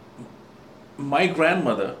 My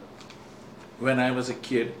grandmother, when I was a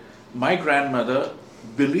kid, my grandmother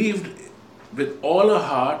believed with all her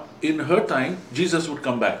heart in her time Jesus would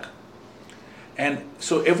come back. And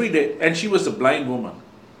so every day, and she was a blind woman.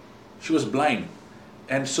 She was blind.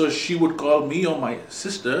 And so she would call me or my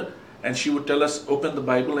sister and she would tell us, open the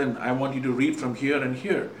Bible and I want you to read from here and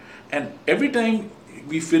here. And every time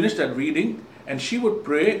we finished that reading, and she would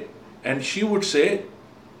pray and she would say,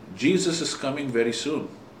 Jesus is coming very soon.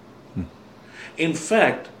 In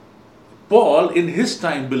fact, Paul in his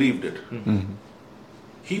time believed it.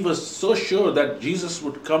 He was so sure that Jesus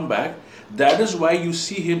would come back. That is why you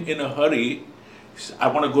see him in a hurry. I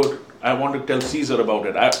want to tell Caesar about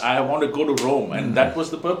it. I want to go to Rome. And that was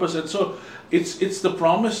the purpose. And so it's the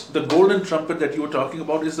promise, the golden trumpet that you were talking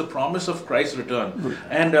about is the promise of Christ's return.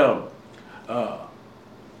 And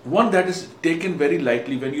one that is taken very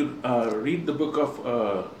lightly when you read the book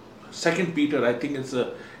of 2 Peter, I think it's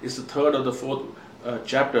the third or the fourth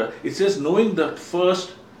chapter. It says, knowing that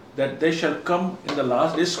first that they shall come in the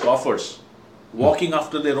last days scoffers, walking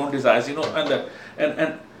after their own desires,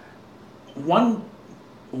 and one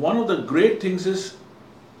of the great things is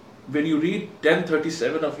when you read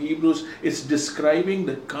 10:37 of Hebrews, it's describing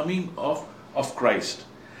the coming of Christ.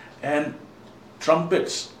 And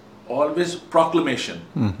trumpets, always proclamation.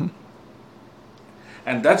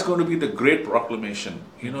 And that's going to be the great proclamation.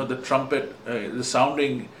 The trumpet, the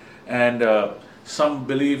sounding, and some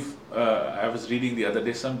believe, I was reading the other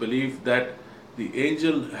day, some believe that the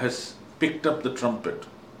angel has picked up the trumpet.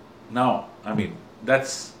 Now,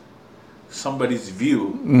 that's somebody's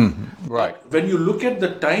view. Right. When you look at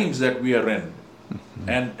the times that we are in,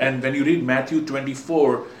 and when you read Matthew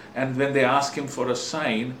 24, and when they ask him for a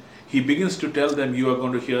sign, he begins to tell them, you are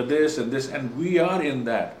going to hear this and this, and we are in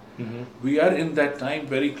that. We are in that time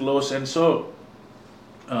very close. And so,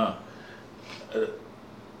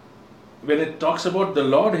 when it talks about the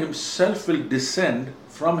Lord himself will descend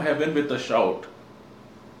from heaven with a shout,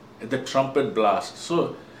 the trumpet blast.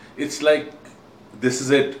 So, it's like, this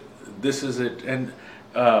is it. And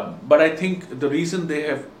but I think the reason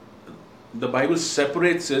the Bible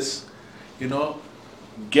separates is,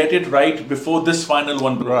 get it right before this final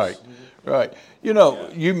one blows. Right.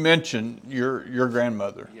 You mentioned your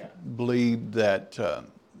grandmother believed that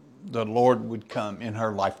the Lord would come in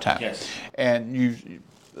her lifetime. Yes. And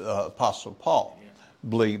Apostle Paul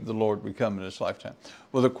believed the Lord would come in his lifetime.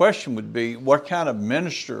 Well, the question would be, what kind of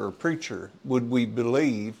minister or preacher would we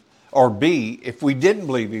believe or be if we didn't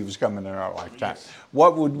believe he was coming in our lifetime?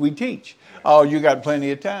 What would we teach? Oh, you got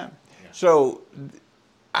plenty of time. So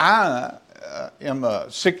I am a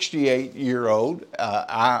 68-year-old.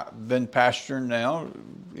 I've been pastoring now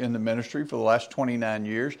in the ministry for the last 29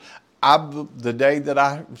 years. The day that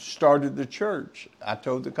I started the church, I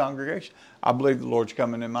told the congregation, I believe the Lord's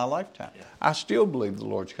coming in my lifetime. I still believe the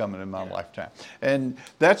Lord's coming in my lifetime. And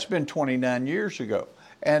that's been 29 years ago.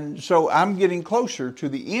 And so I'm getting closer to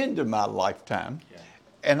the end of my lifetime,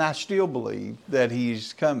 and I still believe that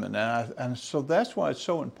he's coming. And so that's why it's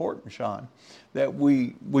so important, Sean, that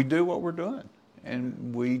we do what we're doing,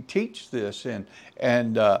 and we teach this, and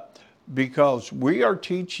because we are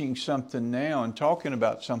teaching something now and talking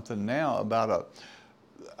about something now about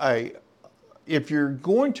if you're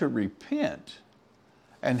going to repent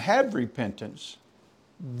and have repentance,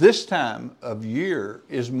 this time of year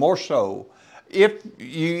is more so. If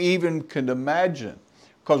you even could imagine,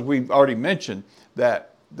 because we've already mentioned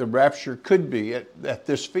that the rapture could be at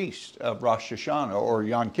this feast of Rosh Hashanah or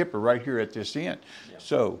Yom Kippur right here at this end.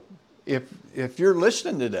 So if you're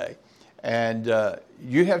listening today and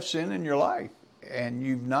you have sin in your life and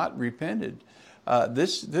you've not repented,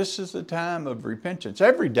 this is the time of repentance.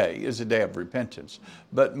 Every day is a day of repentance,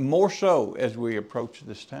 but more so as we approach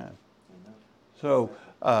this time. So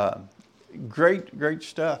great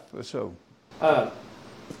stuff. So.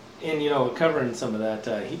 And covering some of that,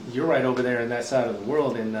 you're right over there in that side of the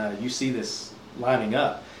world, and you see this lining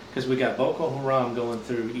up because we got Boko Haram going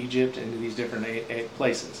through Egypt and these different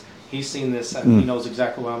places. He's seen this. He knows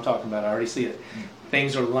exactly what I'm talking about. I already see it.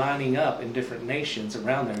 Things are lining up in different nations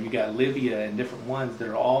around there. You got Libya and different ones that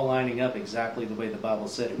are all lining up exactly the way the Bible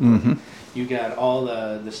said it would. You got all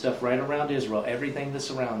the stuff right around Israel, everything that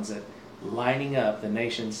surrounds it, lining up. The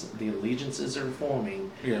nations, the allegiances are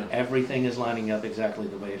forming. Yeah. Everything is lining up exactly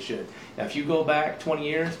the way it should. Now, if you go back 20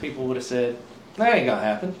 years, people would have said, that ain't going to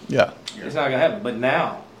happen. Yeah. It's not going to happen. But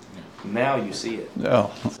now you see it. No,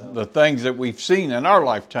 the things that we've seen in our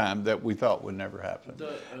lifetime that we thought would never happen,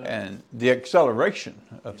 and the acceleration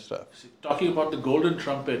of stuff. Talking about the golden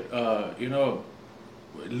trumpet,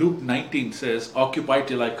 Luke 19 says, "Occupy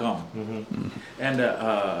till I come," and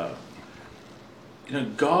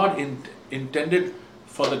God intended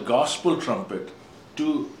for the gospel trumpet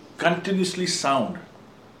to continuously sound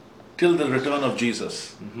till the return of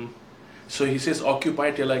Jesus. So he says,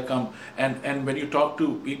 "Occupy till I come." And when you talk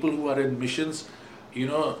to people who are in missions,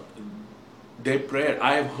 they pray.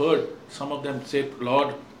 I have heard some of them say,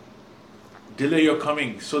 "Lord, delay your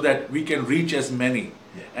coming so that we can reach as many."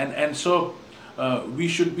 And so we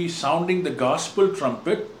should be sounding the gospel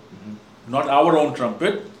trumpet, not our own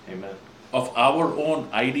trumpet. Amen. Of our own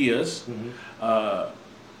ideas,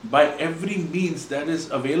 by every means that is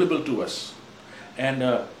available to us.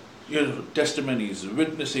 And testimonies,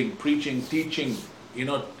 witnessing, preaching, teaching,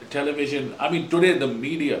 television. I mean, today the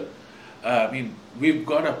media, we've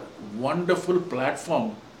got a wonderful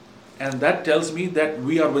platform, and that tells me that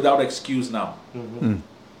we are without excuse now.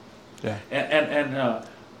 Yeah. And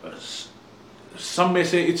some may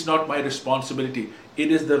say it's not my responsibility. It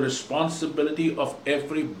is the responsibility of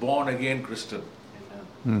every born again Christian.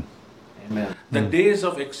 Amen. Amen. The days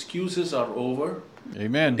of excuses are over.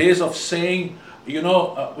 Amen. Days of saying,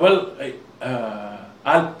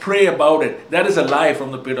 I'll pray about it. That is a lie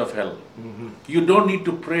from the pit of hell. You don't need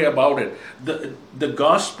to pray about it. The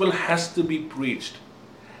gospel has to be preached,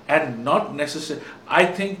 and not necessarily. I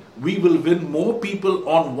think we will win more people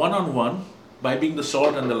on one by being the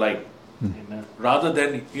salt and the light. Amen. Rather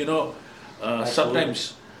than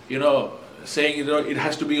sometimes saying it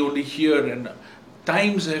has to be only here, and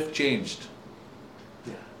times have changed.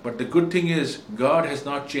 Yeah. But the good thing is God has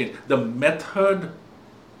not changed. The method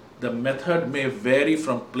may vary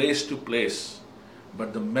from place to place,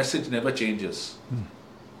 but the message never changes.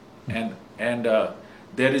 And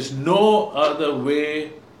there is no other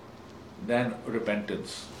way than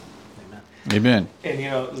repentance. Amen. And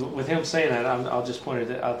with him saying that, I'll just point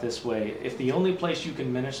it out this way: if the only place you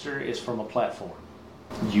can minister is from a platform,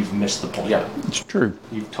 you've missed the point. Yeah, it's true.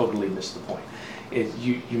 You've totally missed the point.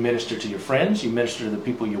 You minister to your friends, you minister to the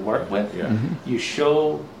people you work with. Yeah. You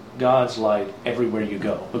show God's light everywhere you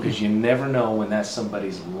go, because you never know when that's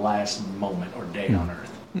somebody's last moment or day on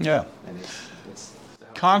earth. Yeah. And it's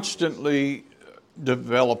Constantly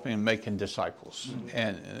developing, making disciples,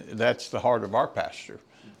 and that's the heart of our pastor.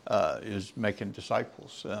 Is making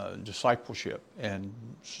disciples, discipleship, and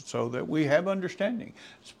so that we have understanding.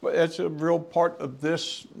 That's a real part of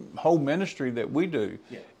this whole ministry that we do,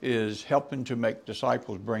 is helping to make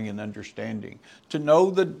disciples, bringing understanding, to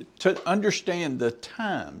understand the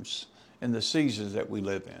times and the seasons that we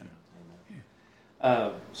live in.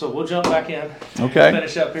 So we'll jump back in. Okay.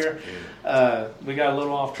 Finish up here. We got a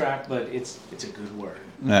little off track, but it's a good word.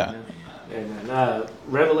 Yeah. And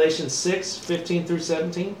Revelation 6:15 through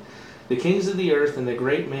 17. The kings of the earth and the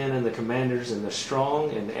great men and the commanders and the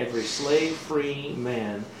strong and every slave-free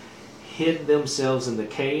man hid themselves in the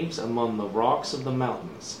caves among the rocks of the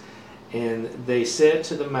mountains. And they said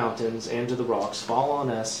to the mountains and to the rocks, "Fall on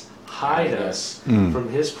us, hide us from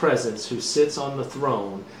his presence who sits on the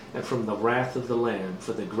throne and from the wrath of the Lamb.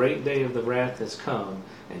 For the great day of the wrath has come,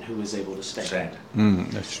 and who is able to stand?"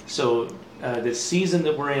 So the season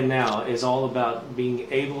that we're in now is all about being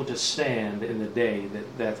able to stand in the day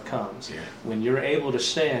that comes. Yeah. When you're able to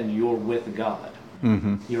stand, you're with God.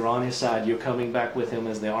 You're on his side. You're coming back with him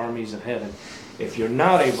as the armies of heaven. If you're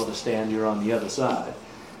not able to stand, you're on the other side.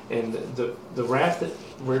 And the wrath that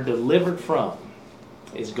we're delivered from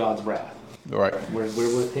is God's wrath. Right. We're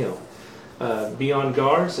with him. Be on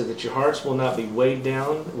guard so that your hearts will not be weighed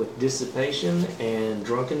down with dissipation and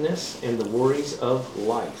drunkenness and the worries of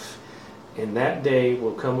life. And that day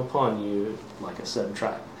will come upon you like a sudden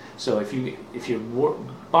trap. So if you're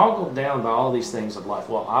boggled down by all these things of life,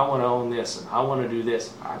 well, I want to own this and I want to do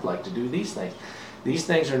this, I'd like to do these things. These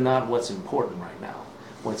things are not what's important right now.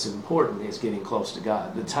 What's important is getting close to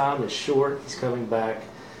God. The time is short. He's coming back.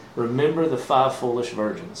 Remember the 5 foolish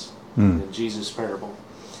virgins in Jesus' parable.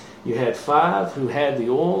 You had 5 who had the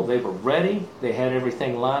oil. They were ready. They had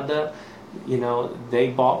everything lined up. They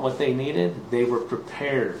bought what they needed. They were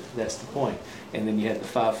prepared. That's the point. And then you had the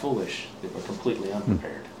 5 foolish that were completely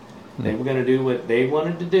unprepared. They were going to do what they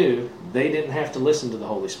wanted to do. They didn't have to listen to the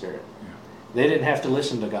Holy Spirit. They didn't have to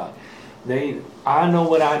listen to God. I know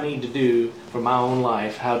what I need to do for my own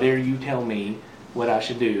life. How dare you tell me what I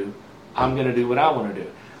should do? I'm going to do what I want to do.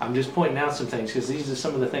 I'm just pointing out some things because these are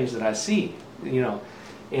some of the things that I see,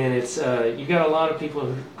 And it's you got a lot of people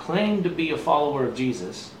who claim to be a follower of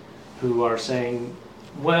Jesus who are saying,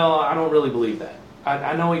 well, I don't really believe that.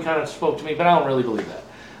 I know he kind of spoke to me, but I don't really believe that.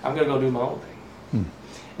 I'm going to go do my own thing.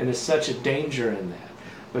 And there's such a danger in that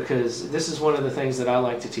because this is one of the things that I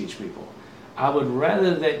like to teach people. I would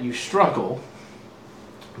rather that you struggle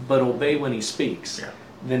but obey when he speaks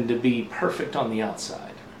than to be perfect on the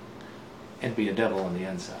outside and be a devil on the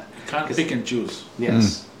inside. You can't pick and choose.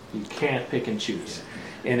 Yes, you can't pick and choose.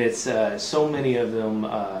 And it's so many of them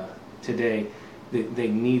today, they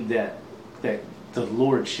need the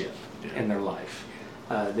lordship in their life.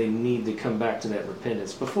 They need to come back to that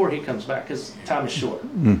repentance before he comes back because time is short.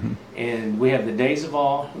 And we have the days of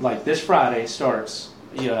awe. Like this Friday starts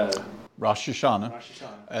Rosh Hashanah,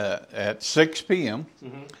 at 6 p.m.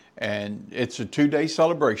 And it's a 2-day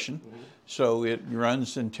celebration. So it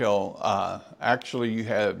runs until, actually you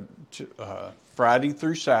have Friday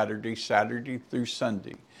through Saturday, Saturday through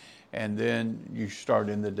Sunday. And then you start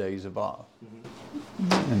in the days of awe.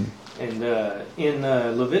 And in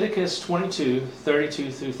Leviticus 22,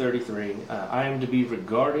 32 through 33, I am to be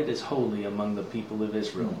regarded as holy among the people of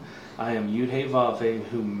Israel. I am Yud-Heh-Vav-Heh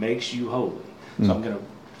who makes you holy. So I'm going to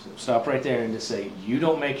stop right there and just say, you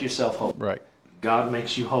don't make yourself holy. Right. God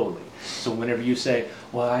makes you holy. So whenever you say,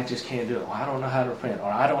 well, I just can't do it. Well, I don't know how to repent. Or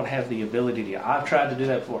I don't have the ability to. I've tried to do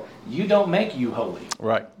that before. You don't make you holy.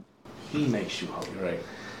 Right. He makes you holy. Right.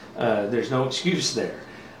 There's no excuse there.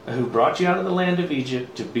 Who brought you out of the land of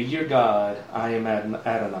Egypt to be your God, I am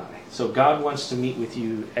Adonai. So God wants to meet with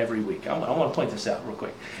you every week. I want to point this out real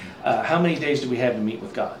quick. How many days do we have to meet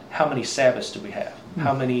with God? How many Sabbaths do we have?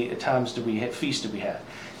 How many times do we have, feasts do we have?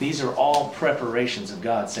 These are all preparations of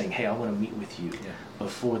God saying, hey, I want to meet with you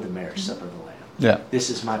before the marriage supper of the Lamb. Yeah. This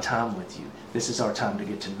is my time with you. This is our time to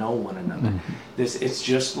get to know one another. It's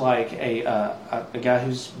just like a guy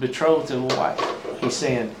who's betrothed to a wife. He's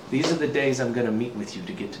saying, these are the days I'm going to meet with you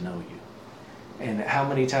to get to know you. And how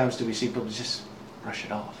many times do we see people just brush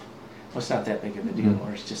it off? Well, it's not that big of a deal,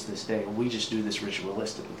 or it's just this day. We just do this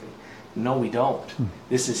ritualistically. No, we don't.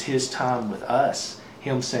 This is his time with us.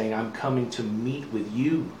 Him saying, I'm coming to meet with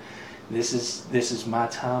you. This is my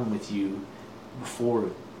time with you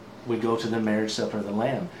before we go to the marriage supper of the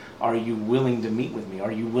Lamb. Are you willing to meet with me?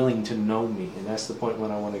 Are you willing to know me? And that's the point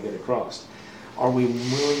when I want to get across. Are we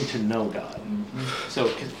willing to know God?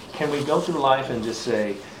 So can we go through life and just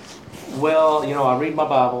say, well, I read my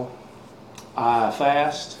Bible, I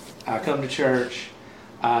fast, I come to church,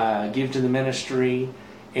 I give to the ministry,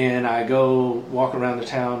 and I go walk around the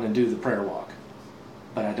town and do the prayer walk.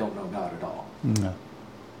 But I don't know God at all. No.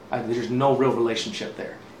 There's no real relationship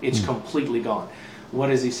there. It's completely gone. What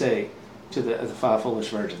does he say to the 5 foolish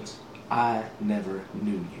virgins? I never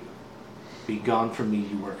knew you. Be gone from me,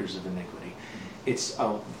 you workers of iniquity. It's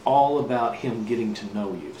all about him getting to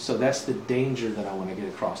know you. So that's the danger that I want to get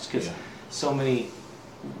across. Because so many,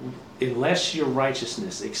 unless your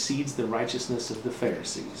righteousness exceeds the righteousness of the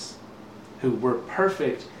Pharisees, who were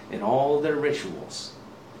perfect in all their rituals,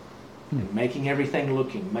 and making everything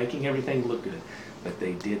look good, but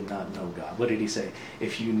they did not know God. What did he say?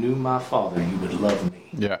 If you knew my Father, you would love me.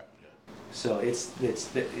 Yeah. So it's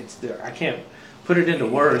there. I can't put it into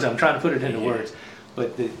words. I'm trying to put it into words,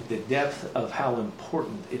 but the depth of how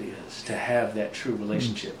important it is to have that true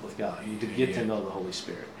relationship with God, to get to know the Holy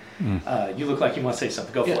Spirit. You look like you want to say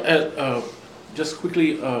something. Go for it. Just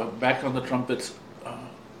quickly, back on the trumpets,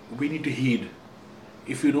 we need to heed.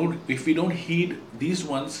 If we don't heed these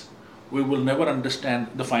ones, we will never understand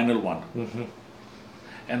the final one.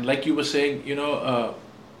 And like you were saying,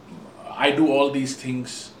 I do all these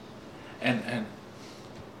things, and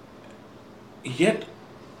yet,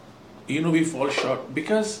 we fall short.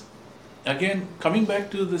 Because, again, coming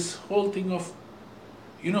back to this whole thing of,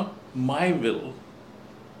 my will.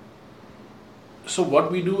 So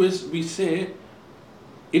what we do is we say,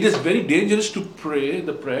 it is very dangerous to pray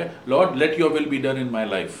the prayer, Lord, let your will be done in my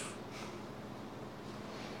life.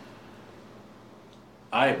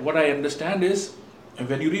 What I understand is,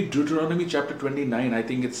 when you read Deuteronomy chapter 29, I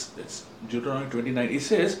think it's Deuteronomy 29, it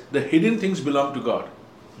says, the hidden things belong to God.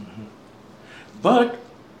 But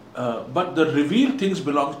the revealed things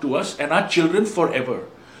belong to us and our children forever.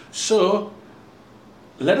 So,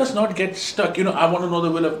 let us not get stuck, I want to know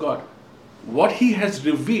the will of God. What he has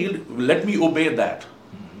revealed, let me obey that.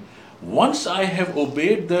 once I have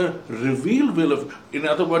obeyed the revealed will of, in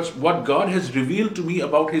other words, what God has revealed to me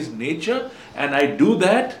about His nature, and I do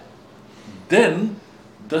that, then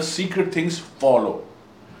the secret things follow.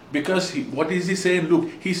 Because what is He saying? Look,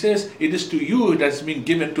 He says, it is to you it has been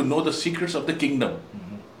given to know the secrets of the kingdom.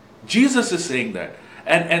 Jesus is saying that.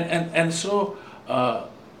 And so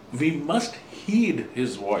we must heed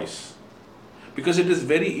His voice. Because it is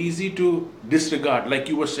very easy to disregard, like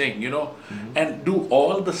you were saying, and do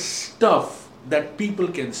all the stuff that people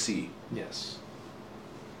can see. Yes.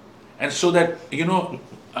 And so that,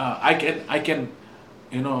 I can,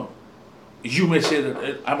 you may say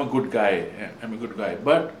that I'm a good guy,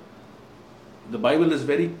 but the Bible is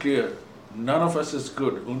very clear. None of us is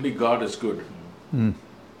good, only God is good.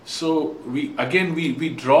 So we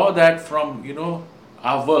draw that from,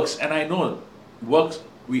 our works, and I know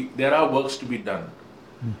there are works to be done.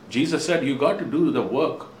 Jesus said, you got to do the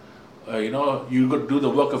work. You got to do the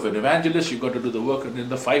work of an evangelist, you got to do the work in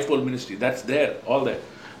the fivefold ministry. That's there, all there.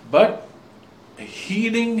 But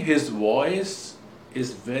heeding His voice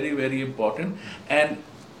is very, very important. And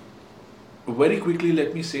very quickly,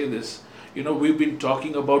 let me say this. We've been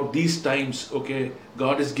talking about these times, okay?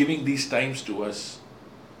 God is giving these times to us.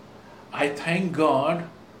 I thank God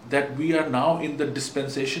that we are now in the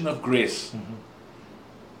dispensation of grace.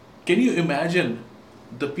 Can you imagine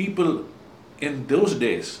the people in those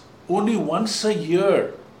days? Only once a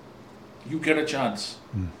year you get a chance.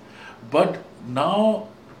 But now,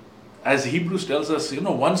 as Hebrews tells us,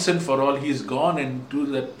 once and for all, He's gone into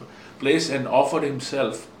that place and offered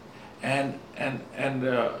Himself. And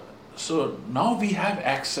so now we have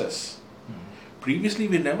access. Previously,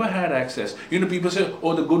 we never had access. People say,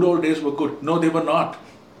 oh, the good old days were good. No, they were not.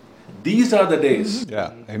 These are the days.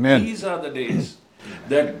 Yeah, amen. These are the days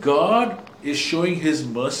that God is showing His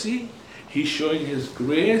mercy, He's showing His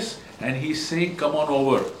grace, and He's saying, come on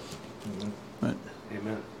over. Right.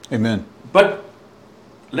 Amen. Amen. But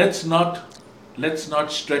let's not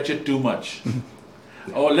stretch it too much.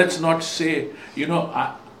 Or let's not say,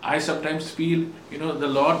 I sometimes feel, the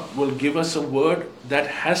Lord will give us a word that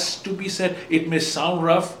has to be said. It may sound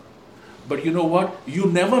rough, but you know what? You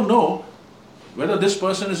never know whether this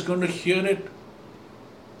person is going to hear it.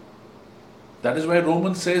 That is why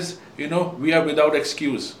Romans says, we are without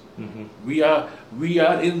excuse. We are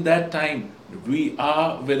in that time. We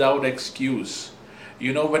are without excuse.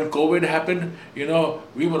 When COVID happened,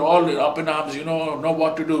 we were all up in arms, know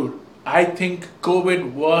what to do. I think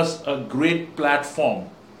COVID was a great platform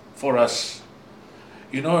for us.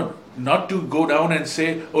 Not to go down and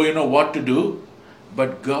say, oh, what to do,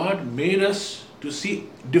 but God made us to see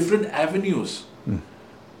different avenues.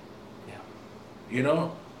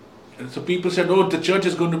 And so people said, oh, the church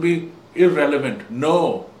is going to be irrelevant.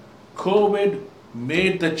 No, COVID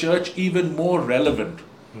made the church even more relevant.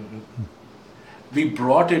 We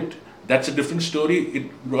brought it. That's a different story.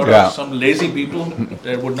 It brought up some lazy people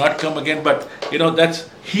that would not come again. But, that's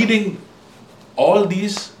heeding all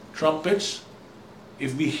these trumpets.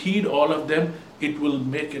 If we heed all of them, it will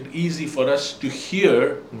make it easy for us to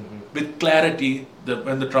hear with clarity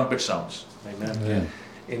when the trumpet sounds. Amen.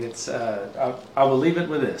 Yeah. And it's, I will leave it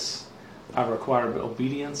with this. I require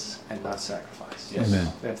obedience and not sacrifice. Yes.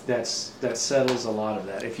 Amen. That settles a lot of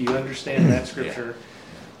that. If you understand that scripture,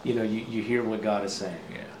 you hear what God is saying.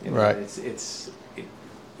 Right.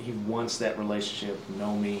 He wants that relationship,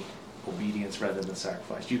 know me, obedience rather than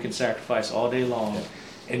sacrifice. You can sacrifice all day long,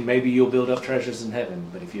 and maybe you'll build up treasures in heaven,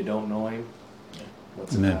 but if you don't know Him,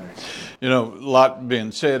 what's the matter? A lot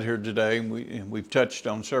being said here today, and we've touched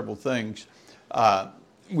on several things.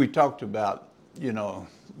 We talked about,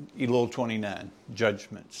 Elul 29,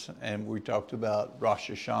 judgments, and we talked about Rosh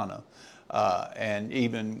Hashanah, and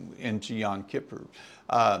even into Yom Kippur.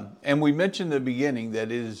 And we mentioned in the beginning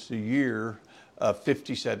that it is the year of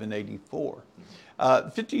 5784.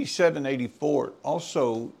 5784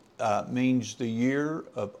 also means the year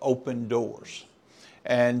of open doors.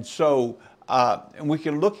 And so, and we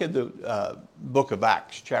can look at the book of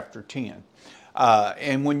Acts, chapter 10.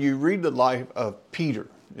 And when you read the life of Peter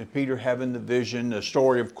having the vision, the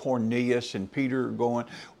story of Cornelius and Peter going,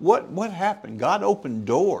 what happened? God opened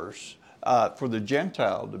doors for the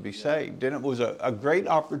Gentile to be saved. And it was a great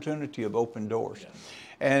opportunity of open doors. Yeah.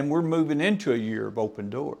 And we're moving into a year of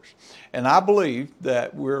open doors. And I believe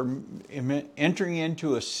that we're entering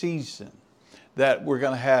into a season that we're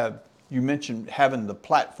going to have. You mentioned having the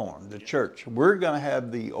platform, the church. We're going to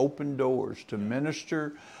have the open doors to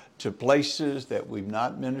minister to places that we've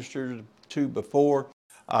not ministered to before.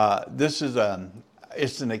 It's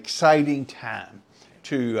an exciting time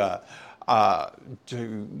to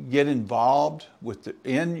to get involved with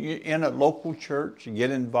in a local church,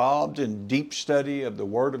 get involved in deep study of the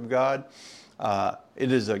Word of God.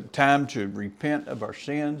 It is a time to repent of our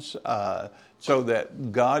sins so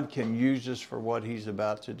that God can use us for what He's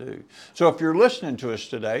about to do. So if you're listening to us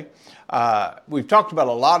today, we've talked about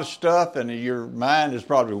a lot of stuff, and your mind is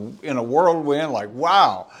probably in a whirlwind like,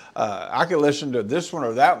 wow, I could listen to this one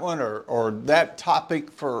or that one or that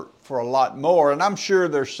topic for a lot more. And I'm sure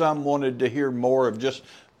there's some wanted to hear more of just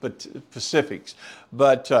specifics.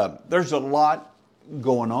 But there's a lot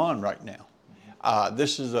going on right now.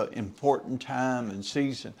 This is an important time and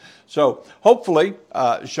season. So hopefully,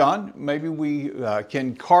 Sean, maybe we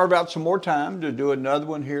can carve out some more time to do another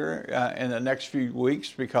one here in the next few weeks,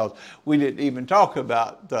 because we didn't even talk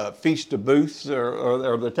about the Feast of Booths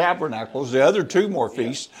or the Tabernacles, the other two more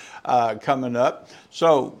feasts coming up.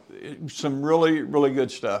 So some really, really good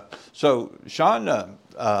stuff. So Sean,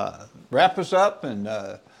 wrap us up and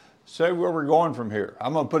say where we're going from here.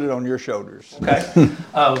 I'm going to put it on your shoulders. Okay.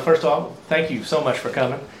 First of all, thank you so much for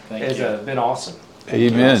coming. It's been awesome.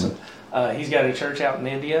 Amen. Awesome. He's got a church out in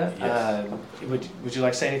India. Yes. Would you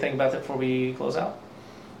like to say anything about that before we close out?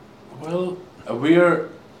 Well, we are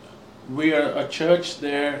a church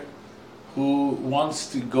there who wants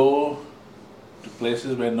to go to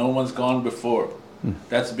places where no one's gone before.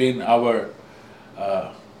 That's been our,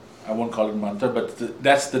 I won't call it mantra, but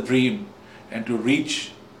that's the dream, and to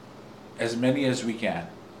reach as many as we can.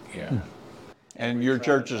 Yeah. And your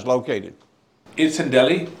church is located? It's in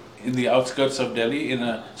Delhi, in the outskirts of Delhi, in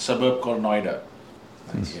a suburb called Noida.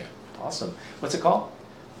 Nice. Yeah. Awesome. What's it called?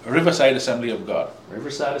 Riverside Assembly of God.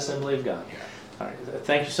 Riverside Assembly of God. Yeah. All right.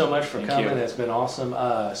 Thank you so much for Thank coming. you. That's been awesome.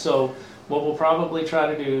 So what we'll probably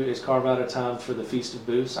try to do is carve out a time for the Feast of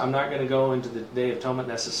Booths. I'm not going to go into the Day of Atonement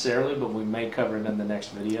necessarily, but we may cover it in the next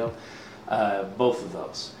video. Both of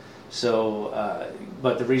those. So,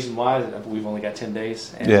 but the reason why is we've only got 10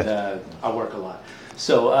 days, and I work a lot.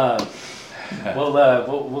 So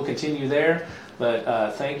we'll continue there.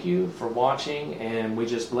 But thank you for watching, and we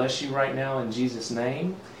just bless you right now in Jesus'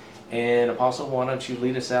 name. And Apostle, why don't you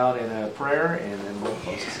lead us out in a prayer, and then we'll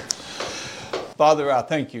close this out. Father, I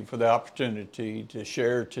thank you for the opportunity to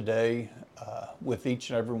share today with each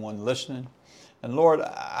and every one listening. And Lord,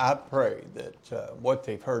 I pray that what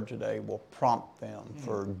they've heard today will prompt them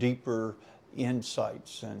for deeper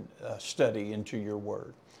insights and study into your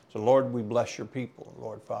word. So Lord, we bless your people,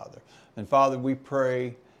 Lord Father. And Father, we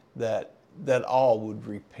pray that all would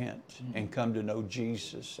repent and come to know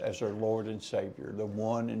Jesus as their Lord and Savior, the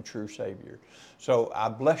one and true Savior. So I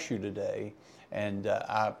bless you today, and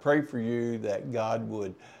I pray for you that God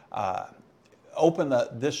would open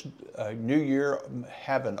this new year,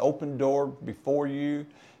 have an open door before you,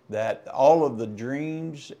 that all of the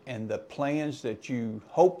dreams and the plans that you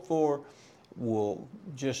hope for will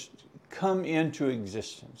just come into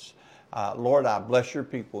existence. Lord, I bless your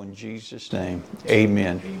people in Jesus' name.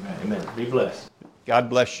 Amen. Amen. Be blessed. God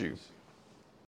bless you.